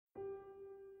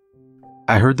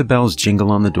I heard the bells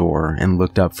jingle on the door and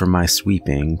looked up from my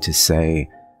sweeping to say,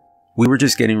 "We were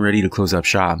just getting ready to close up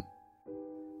shop."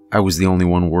 I was the only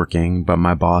one working, but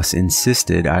my boss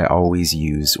insisted I always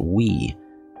use we.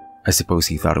 I suppose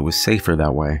he thought it was safer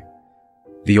that way.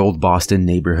 The old Boston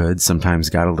neighborhood sometimes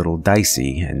got a little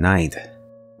dicey at night.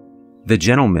 The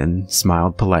gentleman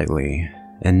smiled politely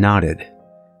and nodded.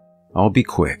 "I'll be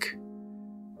quick.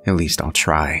 At least I'll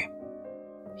try,"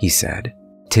 he said,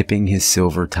 tipping his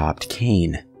silver-topped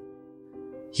cane.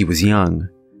 He was young,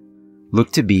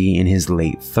 looked to be in his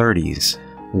late 30s,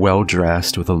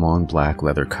 well-dressed with a long black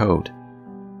leather coat.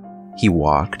 He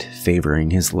walked,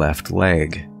 favoring his left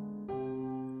leg.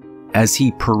 As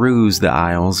he perused the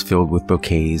aisles filled with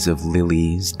bouquets of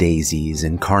lilies, daisies,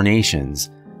 and carnations,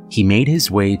 he made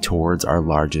his way towards our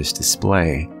largest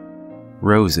display,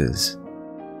 roses,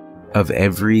 of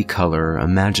every color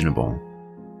imaginable.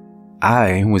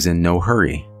 I was in no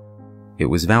hurry. It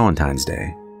was Valentine's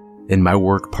Day, and my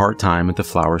work part-time at the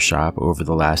flower shop over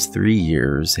the last 3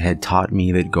 years had taught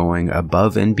me that going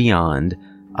above and beyond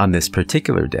on this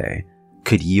particular day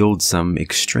could yield some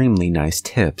extremely nice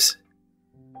tips.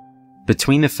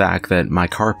 Between the fact that my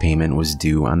car payment was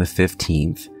due on the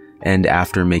 15th, and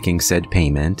after making said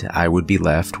payment, I would be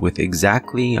left with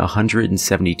exactly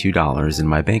 $172 in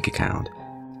my bank account,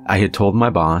 I had told my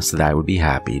boss that I would be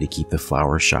happy to keep the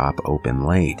flower shop open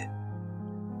late.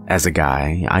 As a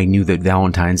guy, I knew that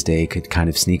Valentine's Day could kind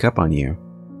of sneak up on you.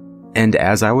 And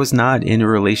as I was not in a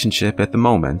relationship at the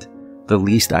moment, the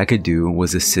least I could do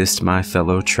was assist my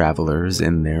fellow travelers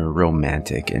in their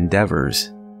romantic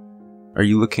endeavors. "Are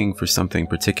you looking for something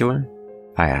particular?"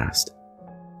 I asked.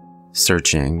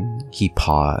 Searching, he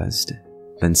paused,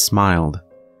 then smiled.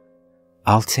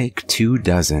 "I'll take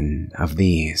 24 of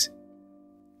these."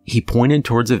 He pointed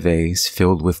towards a vase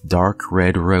filled with dark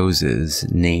red roses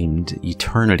named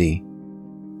Eternity.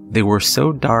 They were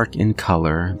so dark in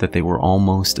color that they were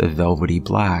almost a velvety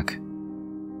black.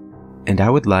 And I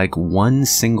would like one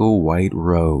single white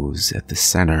rose at the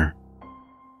center.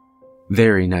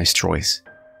 "Very nice choice.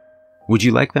 Would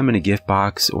you like them in a gift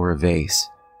box or a vase?"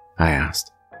 I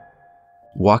asked.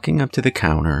 Walking up to the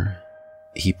counter,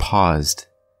 he paused.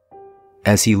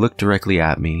 As he looked directly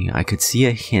at me, I could see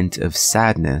a hint of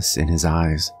sadness in his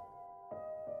eyes.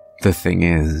 "The thing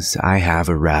is, I have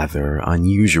a rather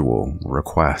unusual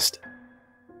request.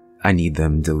 I need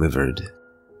them delivered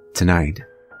tonight,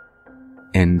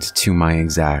 and to my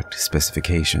exact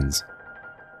specifications."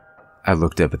 I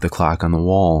looked up at the clock on the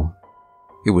wall.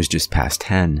 It was just past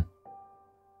 10.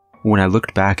 When I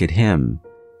looked back at him,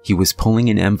 he was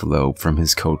pulling an envelope from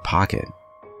his coat pocket.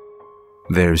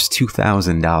 "There's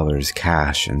 $2,000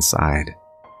 cash inside.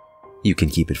 You can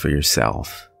keep it for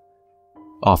yourself.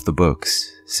 Off the books,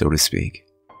 so to speak."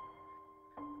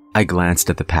 I glanced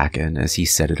at the packet as he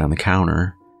set it on the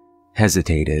counter,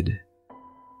 hesitated,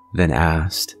 then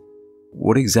asked,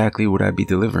 "What exactly would I be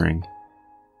delivering?"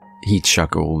 He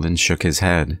chuckled and shook his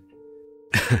head.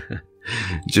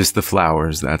 "Just the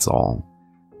flowers, that's all.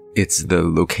 It's the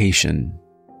location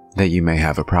that you may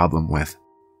have a problem with."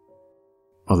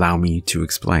 Allow me to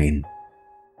explain.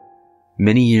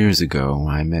 Many years ago,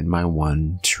 I met my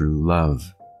one true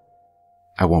love.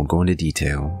 I won't go into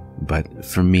detail, but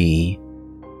for me,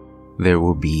 there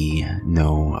will be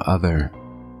no other.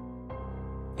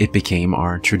 It became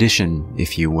our tradition,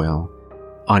 if you will,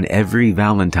 on every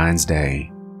Valentine's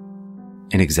Day,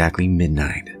 at exactly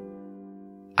midnight,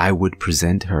 I would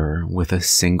present her with a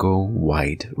single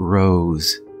white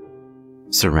rose,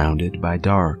 surrounded by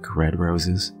dark red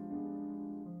roses.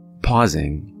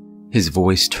 Pausing, his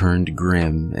voice turned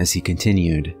grim as he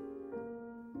continued.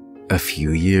 "A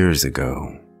few years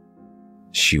ago,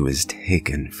 she was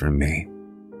taken from me.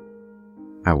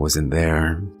 I wasn't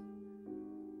there.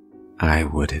 I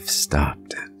would have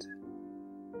stopped it."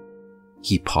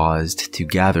 He paused to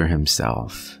gather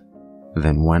himself,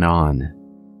 then went on.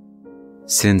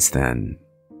 "Since then,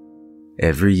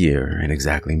 every year at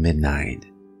exactly midnight,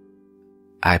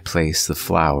 I place the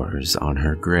flowers on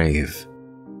her grave.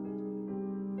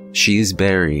 She is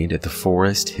buried at the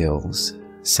Forest Hills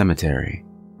Cemetery.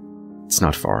 It's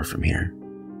not far from here.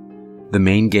 The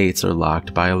main gates are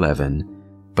locked by 11,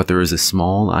 but there is a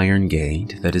small iron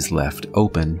gate that is left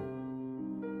open.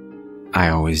 I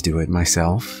always do it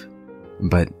myself,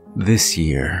 but this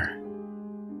year..."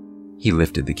 He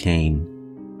lifted the cane.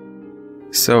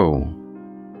 "So,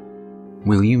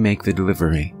 will you make the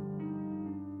delivery?"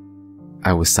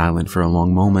 I was silent for a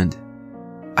long moment.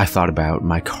 I thought about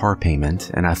my car payment,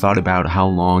 and I thought about how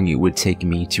long it would take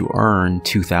me to earn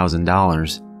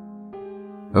 $2,000.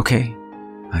 "Okay,"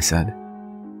 I said.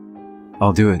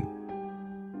 "I'll do it."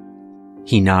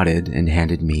 He nodded and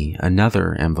handed me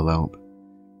another envelope.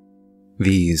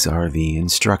 "These are the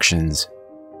instructions.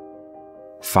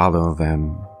 Follow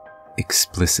them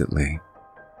explicitly."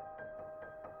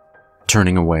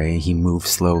 Turning away, he moved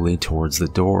slowly towards the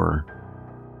door.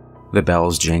 The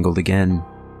bells jangled again.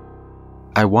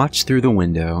 I watched through the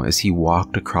window as he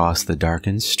walked across the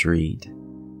darkened street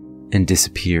and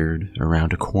disappeared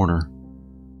around a corner.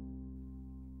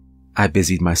 I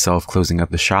busied myself closing up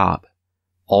the shop,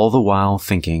 all the while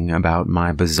thinking about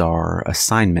my bizarre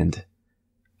assignment.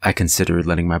 I considered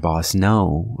letting my boss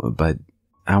know, but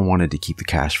I wanted to keep the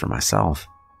cash for myself.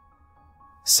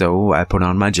 So I put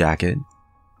on my jacket,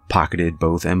 pocketed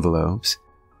both envelopes,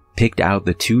 picked out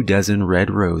the 24 red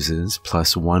roses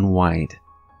plus 1 white,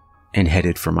 and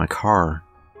headed for my car.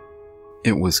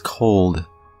 It was cold,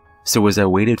 so as I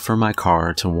waited for my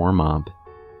car to warm up,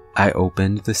 I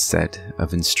opened the set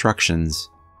of instructions.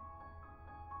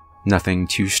 Nothing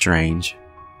too strange,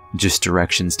 just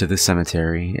directions to the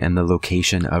cemetery and the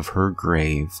location of her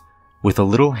grave with a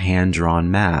little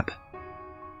hand-drawn map.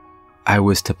 I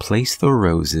was to place the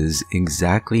roses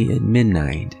exactly at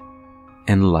midnight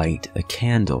and light a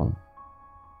candle.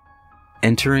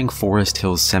 Entering Forest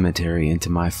Hills Cemetery into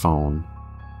my phone,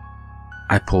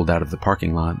 I pulled out of the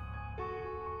parking lot.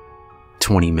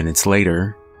 20 minutes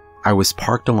later, I was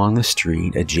parked along the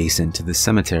street adjacent to the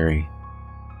cemetery.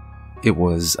 It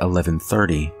was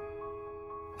 11:30.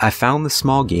 I found the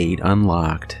small gate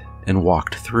unlocked and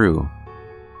walked through.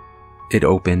 It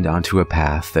opened onto a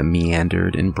path that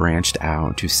meandered and branched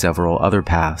out to several other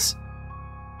paths.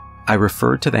 I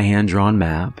referred to the hand-drawn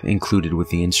map included with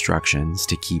the instructions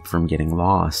to keep from getting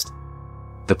lost.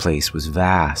 The place was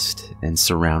vast and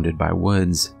surrounded by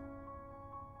woods.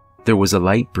 There was a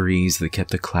light breeze that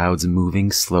kept the clouds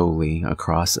moving slowly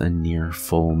across a near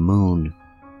full moon.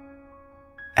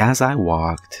 As I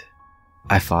walked,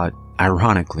 I thought,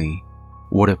 ironically,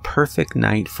 what a perfect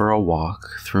night for a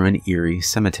walk through an eerie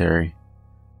cemetery.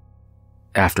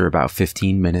 After about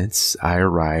 15 minutes, I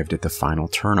arrived at the final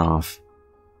turnoff.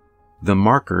 The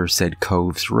marker said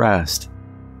Cove's Rest,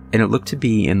 and it looked to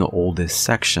be in the oldest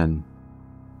section.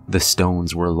 The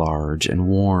stones were large and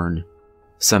worn.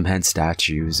 Some had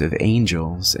statues of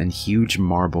angels and huge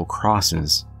marble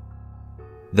crosses.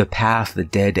 The path the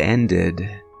dead ended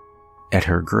at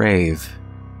her grave,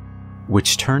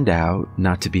 which turned out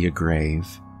not to be a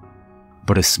grave,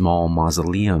 but a small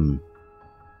mausoleum.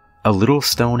 A little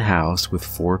stone house with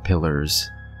 4 pillars,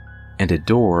 and a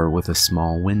door with a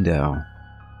small window.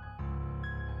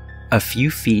 A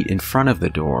few feet in front of the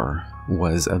door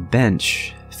was a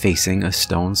bench facing a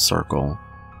stone circle,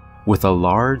 with a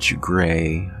large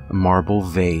gray marble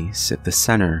vase at the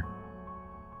center.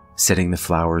 Setting the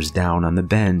flowers down on the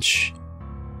bench,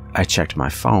 I checked my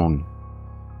phone.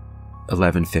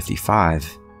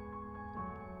 11:55.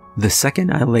 The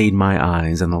second I laid my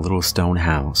eyes on the little stone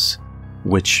house,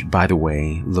 which, by the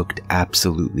way, looked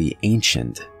absolutely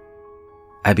ancient,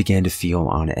 I began to feel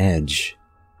on edge.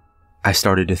 I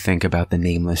started to think about the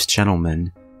nameless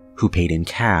gentleman who paid in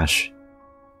cash,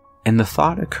 and the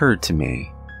thought occurred to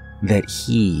me that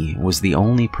he was the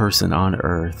only person on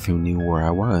Earth who knew where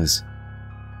I was.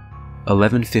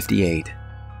 11:58.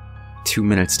 2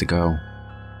 minutes to go.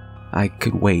 I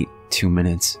could wait 2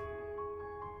 minutes.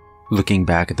 Looking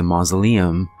back at the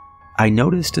mausoleum, I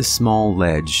noticed a small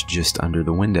ledge just under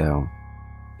the window.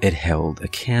 It held a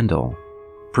candle,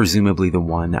 presumably the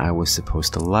one I was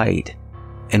supposed to light,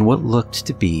 and what looked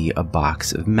to be a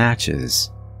box of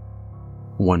matches.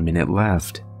 1 minute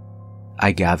left.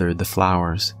 I gathered the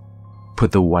flowers,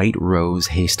 put the white rose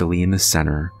hastily in the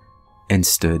center, and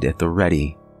stood at the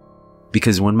ready,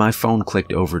 because when my phone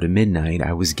clicked over to midnight,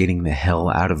 I was getting the hell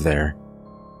out of there.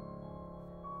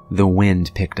 The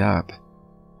wind picked up.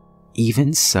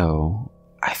 Even so,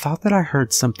 I thought that I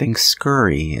heard something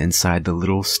scurry inside the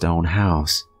little stone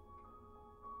house.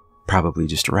 Probably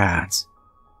just rats.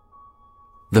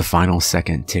 The final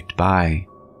second ticked by.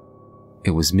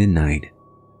 It was midnight.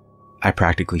 I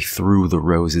practically threw the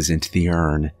roses into the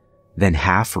urn, then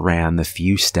half ran the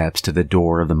few steps to the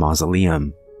door of the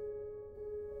mausoleum.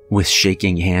 With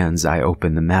shaking hands, I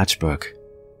opened the matchbook.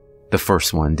 The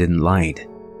first one didn't light.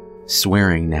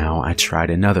 Swearing now, I tried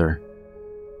another.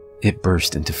 It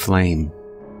burst into flame.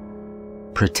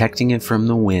 Protecting it from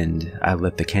the wind, I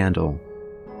lit the candle.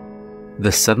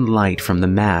 The sudden light from the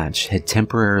match had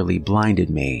temporarily blinded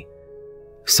me,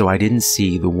 so I didn't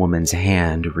see the woman's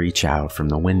hand reach out from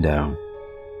the window.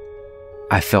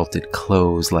 I felt it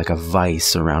close like a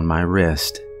vice around my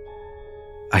wrist.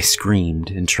 I screamed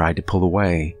and tried to pull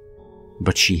away,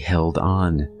 but she held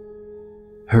on.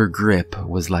 Her grip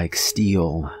was like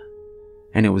steel,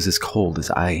 and it was as cold as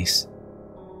ice.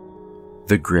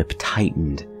 The grip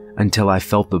tightened until I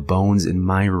felt the bones in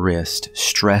my wrist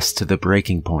stressed to the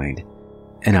breaking point,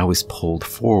 and I was pulled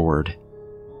forward.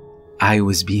 I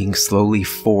was being slowly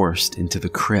forced into the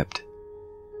crypt.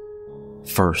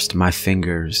 First my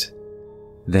fingers,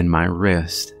 then my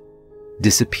wrist,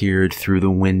 disappeared through the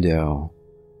window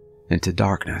into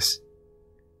darkness.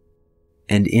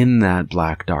 And in that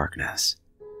black darkness,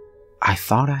 I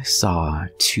thought I saw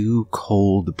two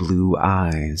cold blue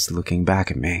eyes looking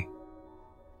back at me.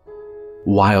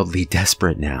 Wildly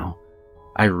desperate now,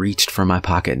 I reached for my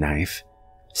pocket knife,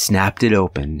 snapped it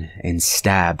open, and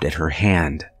stabbed at her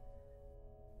hand.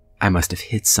 I must have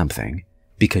hit something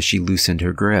because she loosened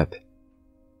her grip.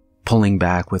 Pulling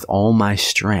back with all my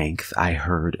strength, I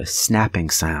heard a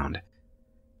snapping sound.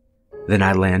 Then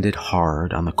I landed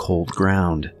hard on the cold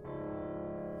ground.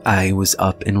 I was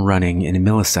up and running in a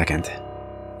millisecond,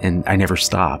 and I never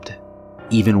stopped,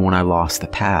 even when I lost the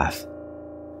path.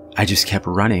 I just kept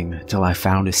running till I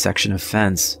found a section of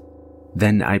fence.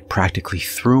 Then I practically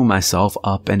threw myself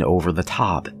up and over the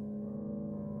top.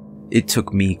 It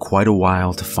took me quite a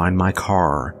while to find my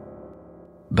car,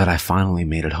 but I finally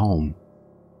made it home.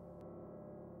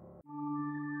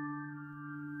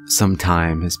 Some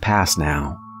time has passed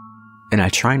now, and I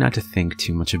try not to think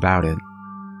too much about it.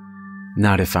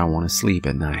 Not if I want to sleep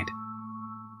at night.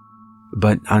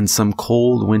 But on some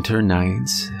cold winter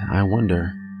nights, I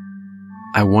wonder.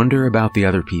 I wonder about the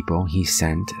other people he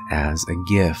sent as a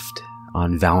gift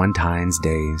on Valentine's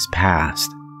days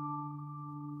past.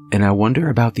 And I wonder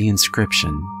about the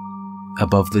inscription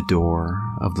above the door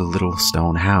of the little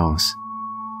stone house.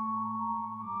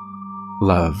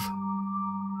 Love.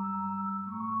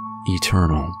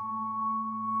 Eternal.